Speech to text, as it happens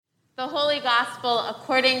The Holy Gospel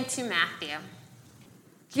according to Matthew.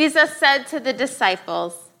 Jesus said to the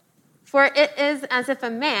disciples, "For it is as if a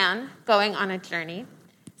man, going on a journey,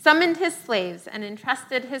 summoned his slaves and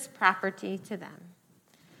entrusted his property to them.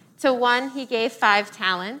 To one he gave 5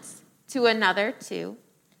 talents, to another 2,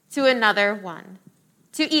 to another 1,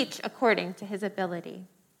 to each according to his ability.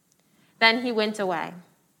 Then he went away.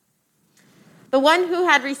 The one who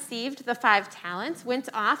had received the 5 talents went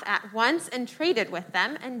off at once and traded with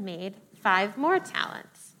them and made 5 more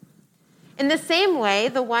talents. In the same way,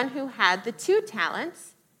 the one who had the 2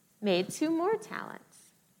 talents made 2 more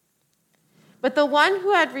talents. But the one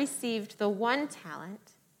who had received the 1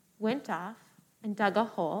 talent went off and dug a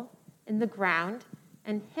hole in the ground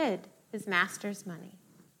and hid his master's money.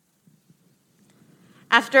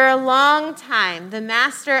 After a long time, the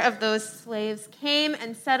master of those slaves came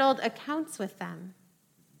and settled accounts with them.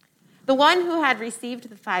 The one who had received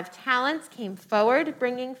the 5 talents came forward,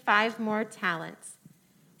 bringing 5 more talents,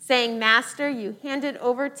 saying, 'Master, you handed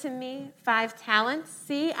over to me 5 talents.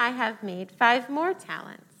 See, I have made 5 more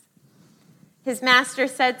talents.' His master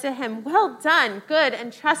said to him, 'Well done, good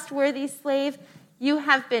and trustworthy slave. You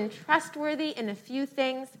have been trustworthy in a few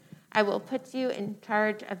things. I will put you in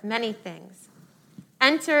charge of many things.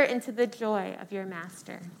 Enter into the joy of your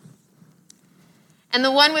master.' And the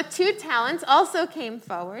one with 2 talents also came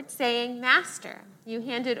forward, saying, 'Master, you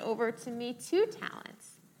handed over to me 2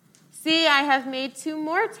 talents. See, I have made 2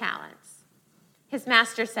 more talents.' His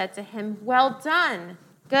master said to him, 'Well done,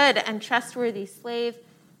 good and trustworthy slave.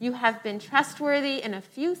 You have been trustworthy in a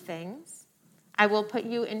few things. I will put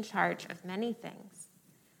you in charge of many things.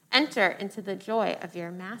 Enter into the joy of your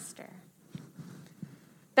master.'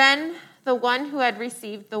 Then the one who had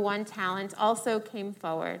received the 1 talent also came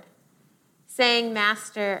forward, saying,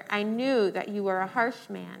 'Master, I knew that you were a harsh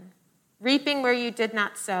man, reaping where you did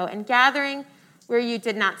not sow and gathering where you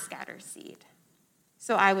did not scatter seed.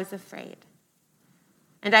 So I was afraid.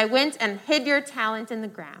 And I went and hid your talent in the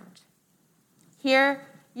ground. Here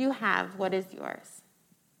you have what is yours.'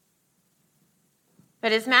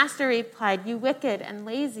 But his master replied, 'You wicked and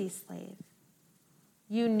lazy slave.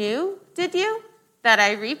 You knew, did you, that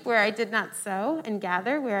I reap where I did not sow and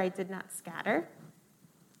gather where I did not scatter?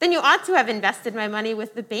 Then you ought to have invested my money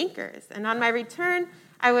with the bankers, and on my return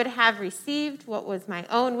I would have received what was my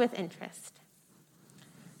own with interest.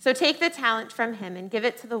 So take the talent from him and give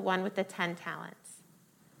it to the one with the 10 talents.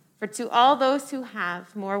 For to all those who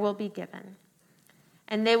have, more will be given,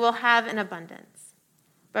 and they will have an abundance.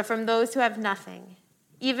 But from those who have nothing,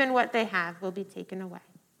 even what they have will be taken away.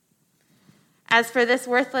 As for this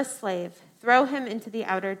worthless slave, throw him into the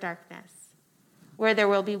outer darkness, where there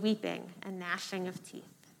will be weeping and gnashing of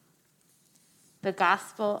teeth.'" The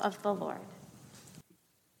Gospel of the Lord.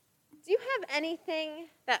 Do you have anything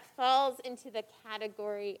that falls into the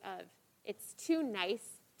category of "it's too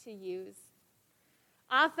nice to use"?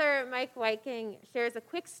 Author Mike Viking shares a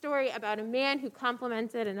quick story about a man who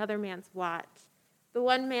complimented another man's watch. The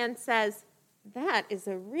one man says, "That is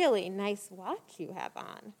a really nice watch you have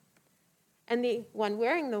on." And the one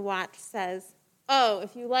wearing the watch says, "Oh,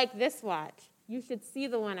 if you like this watch, you should see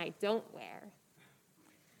the one I don't wear."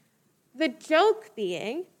 The joke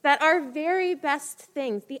being that our very best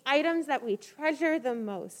things, the items that we treasure the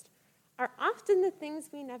most, are often the things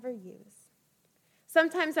we never use.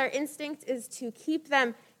 Sometimes our instinct is to keep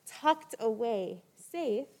them tucked away,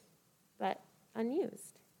 safe, but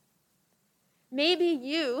unused. Maybe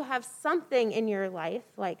you have something in your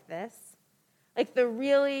life like this, like the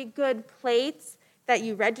really good plates that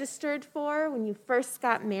you registered for when you first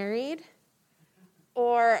got married,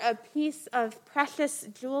 or a piece of precious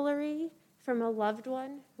jewelry from a loved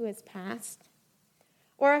one who has passed,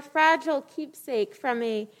 or a fragile keepsake from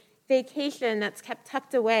a vacation that's kept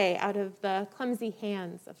tucked away out of the clumsy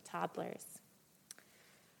hands of toddlers.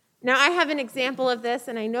 Now, I have an example of this,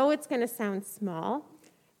 and I know it's going to sound small,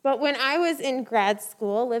 but when I was in grad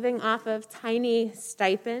school, living off of tiny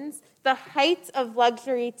stipends, the height of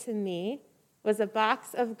luxury to me was a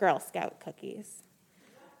box of Girl Scout cookies,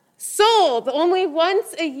 sold only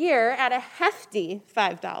once a year at a hefty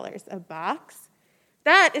 $5 a box.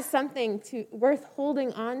 That is something worth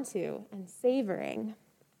holding on to and savoring.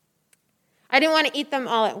 I didn't want to eat them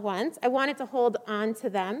all at once. I wanted to hold on to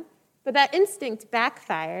them, but that instinct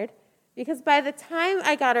backfired because by the time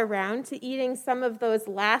I got around to eating some of those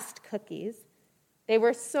last cookies, they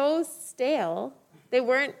were so stale, they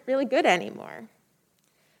weren't really good anymore.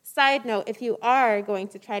 Side note, if you are going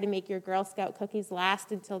to try to make your Girl Scout cookies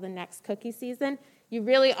last until the next cookie season, you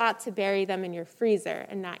really ought to bury them in your freezer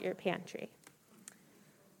and not your pantry.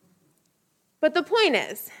 But the point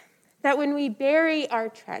is that when we bury our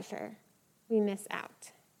treasure, we miss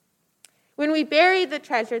out. When we bury the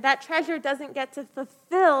treasure, that treasure doesn't get to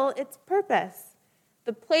fulfill its purpose.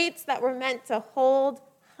 The plates that were meant to hold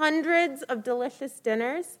hundreds of delicious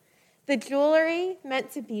dinners, the jewelry meant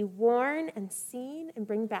to be worn and seen and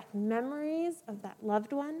bring back memories of that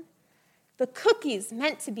loved one, the cookies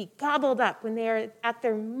meant to be gobbled up when they are at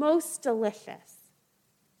their most delicious.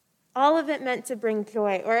 All of it meant to bring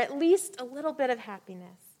joy, or at least a little bit of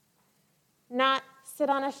happiness. Not sit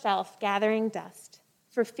on a shelf gathering dust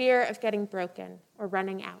for fear of getting broken or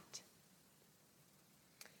running out.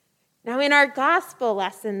 Now, in our gospel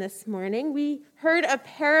lesson this morning, we heard a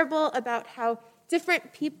parable about how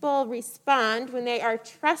different people respond when they are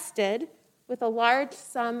trusted with a large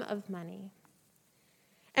sum of money.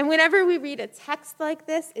 And whenever we read a text like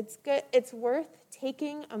this, it's worth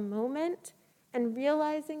taking a moment and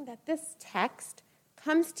realizing that this text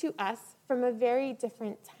comes to us from a very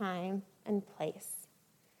different time and place.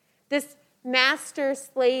 This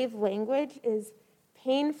master-slave language is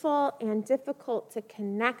painful and difficult to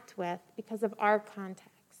connect with because of our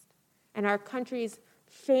context and our country's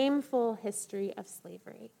shameful history of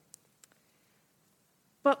slavery.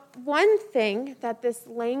 But one thing that this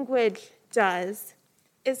language does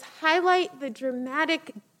is highlight the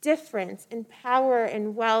dramatic difference in power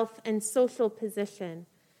and wealth and social position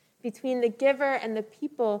between the giver and the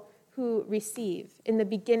people who receive in the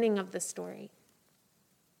beginning of the story.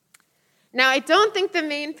 Now, I don't think the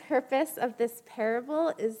main purpose of this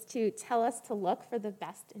parable is to tell us to look for the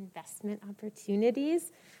best investment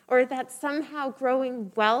opportunities, or that somehow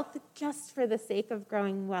growing wealth just for the sake of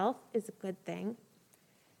growing wealth is a good thing.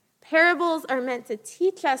 Parables are meant to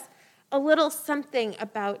teach us a little something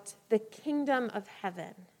about the kingdom of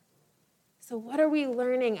heaven. So what are we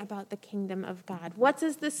learning about the kingdom of God? What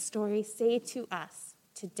does this story say to us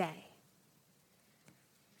today?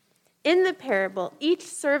 In the parable, each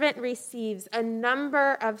servant receives a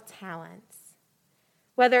number of talents,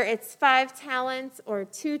 whether it's 5 talents or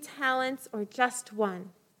 2 talents or just 1.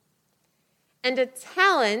 And a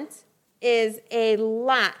talent is a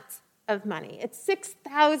lot of money. It's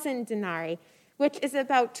 6,000 denarii, which is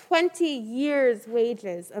about 20 years'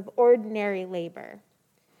 wages of ordinary labor.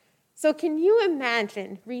 So can you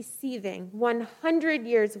imagine receiving 100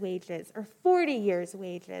 years' wages or 40 years'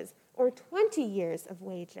 wages or 20 years of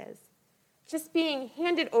wages just being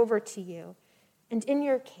handed over to you and in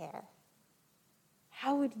your care?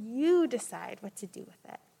 How would you decide what to do with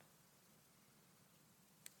it?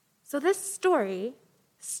 So this story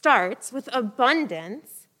starts with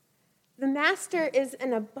abundance. The master is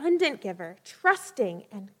an abundant giver, trusting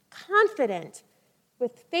and confident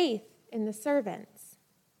with faith in the servants,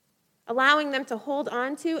 allowing them to hold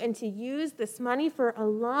on to and to use this money for a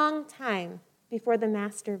long time before the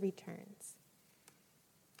master returns.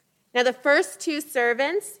 Now, the first 2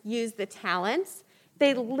 servants use the talents.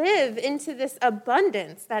 They live into this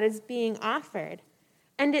abundance that is being offered.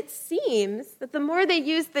 And it seems that the more they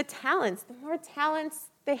use the talents, the more talents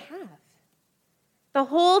they have. The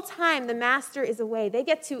whole time the master is away, they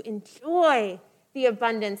get to enjoy the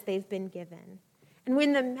abundance they've been given. And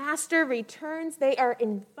when the master returns, they are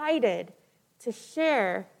invited to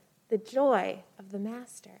share the joy of the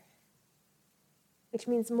master, which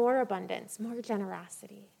means more abundance, more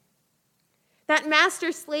generosity. That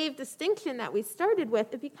master-slave distinction that we started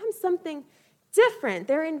with, it becomes something different.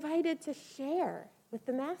 They're invited to share with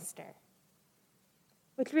the master,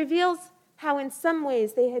 which reveals how in some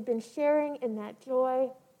ways they had been sharing in that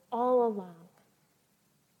joy all along.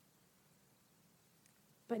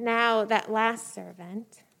 But now that last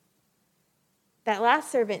servant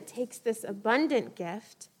takes this abundant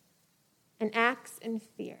gift and acts in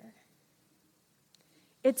fear.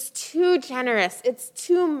 It's too generous. It's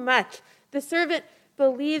too much. The servant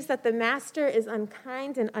believes that the master is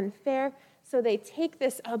unkind and unfair, so they take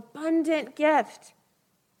this abundant gift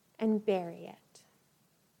and bury it.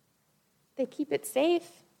 They keep it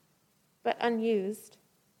safe, but unused.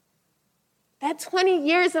 That 20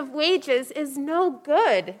 years of wages is no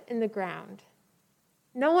good in the ground.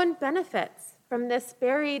 No one benefits from this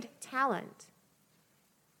buried talent.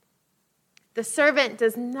 The servant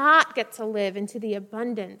does not get to live into the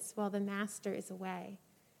abundance while the master is away.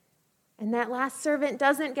 And that last servant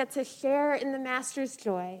doesn't get to share in the master's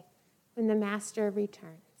joy when the master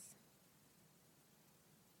returns.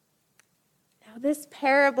 Now, this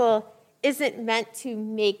parable isn't meant to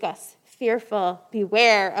make us fearful,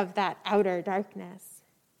 beware of that outer darkness.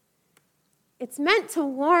 It's meant to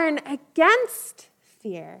warn against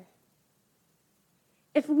fear.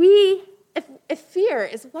 If fear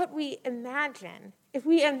is what we imagine, if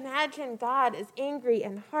we imagine God is angry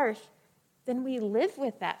and harsh, then we live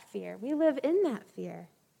with that fear. We live in that fear.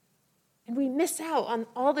 And we miss out on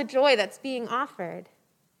all the joy that's being offered.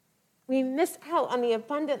 We miss out on the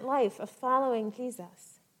abundant life of following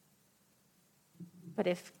Jesus. But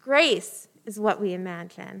if grace is what we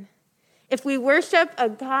imagine, if we worship a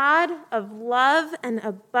God of love and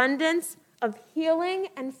abundance, of healing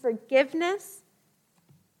and forgiveness,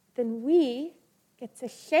 then we get to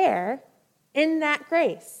share in that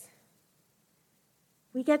grace.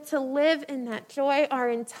 We get to live in that joy our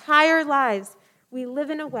entire lives. We live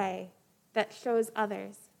in a way that shows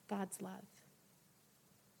others God's love.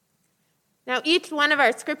 Now, each one of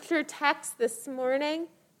our scripture texts this morning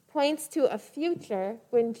points to a future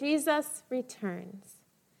when Jesus returns,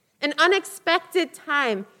 an unexpected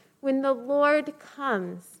time when the Lord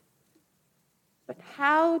comes. But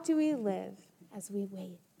how do we live as we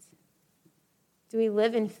wait? Do we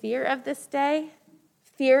live in fear of this day,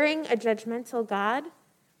 fearing a judgmental God?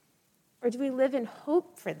 Or do we live in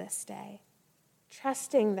hope for this day,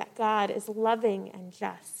 trusting that God is loving and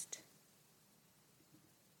just?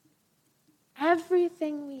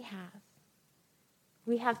 Everything we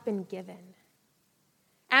have been given.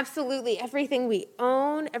 Absolutely everything we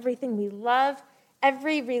own, everything we love,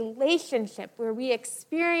 every relationship where we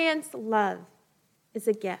experience love is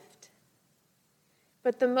a gift.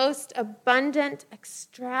 But the most abundant,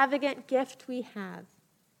 extravagant gift we have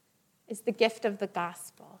is the gift of the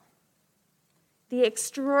gospel. The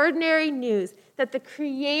extraordinary news that the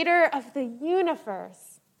creator of the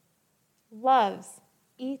universe loves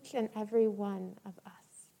each and every one of us.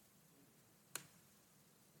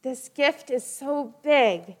 This gift is so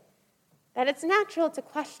big that it's natural to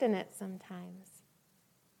question it sometimes,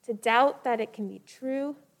 to doubt that it can be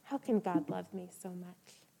true. How can God love me so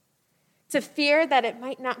much? To fear that it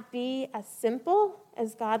might not be as simple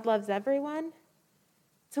as God loves everyone.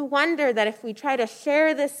 To wonder that if we try to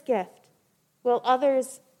share this gift, will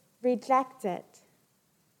others reject it?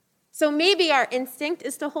 So maybe our instinct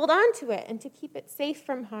is to hold on to it and to keep it safe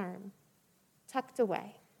from harm, tucked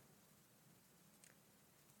away.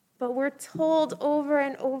 But we're told over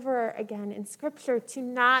and over again in Scripture to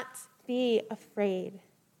not be afraid.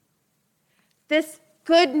 This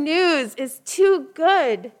good news is too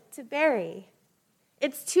good to bury.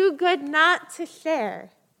 It's too good not to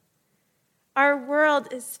share. Our world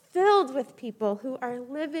is filled with people who are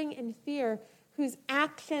living in fear, whose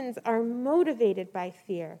actions are motivated by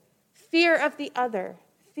fear. Fear of the other,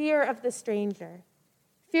 fear of the stranger,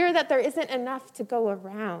 fear that there isn't enough to go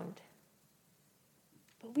around.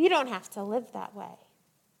 But we don't have to live that way.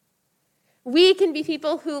 We can be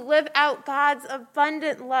people who live out God's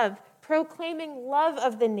abundant love, proclaiming love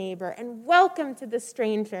of the neighbor and welcome to the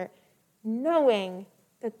stranger, knowing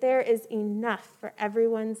that there is enough for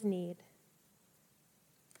everyone's need.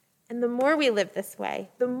 And the more we live this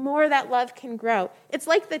way, the more that love can grow. It's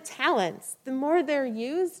like the talents. The more they're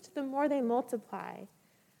used, the more they multiply.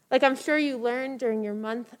 Like I'm sure you learned during your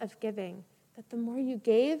month of giving, that the more you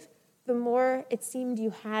gave, the more it seemed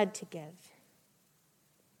you had to give.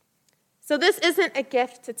 So this isn't a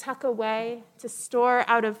gift to tuck away, to store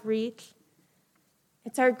out of reach.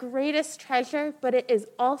 It's our greatest treasure, but it is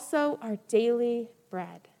also our daily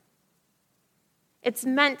bread. It's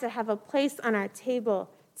meant to have a place on our table,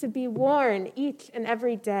 to be worn each and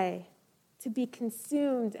every day, to be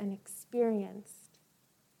consumed and experienced.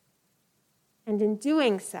 And in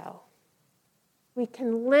doing so, we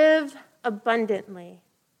can live abundantly.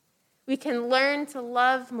 We can learn to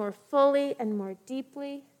love more fully and more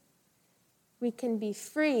deeply. We can be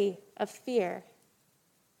free of fear.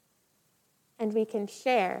 And we can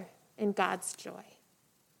share in God's joy.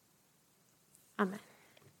 Amen.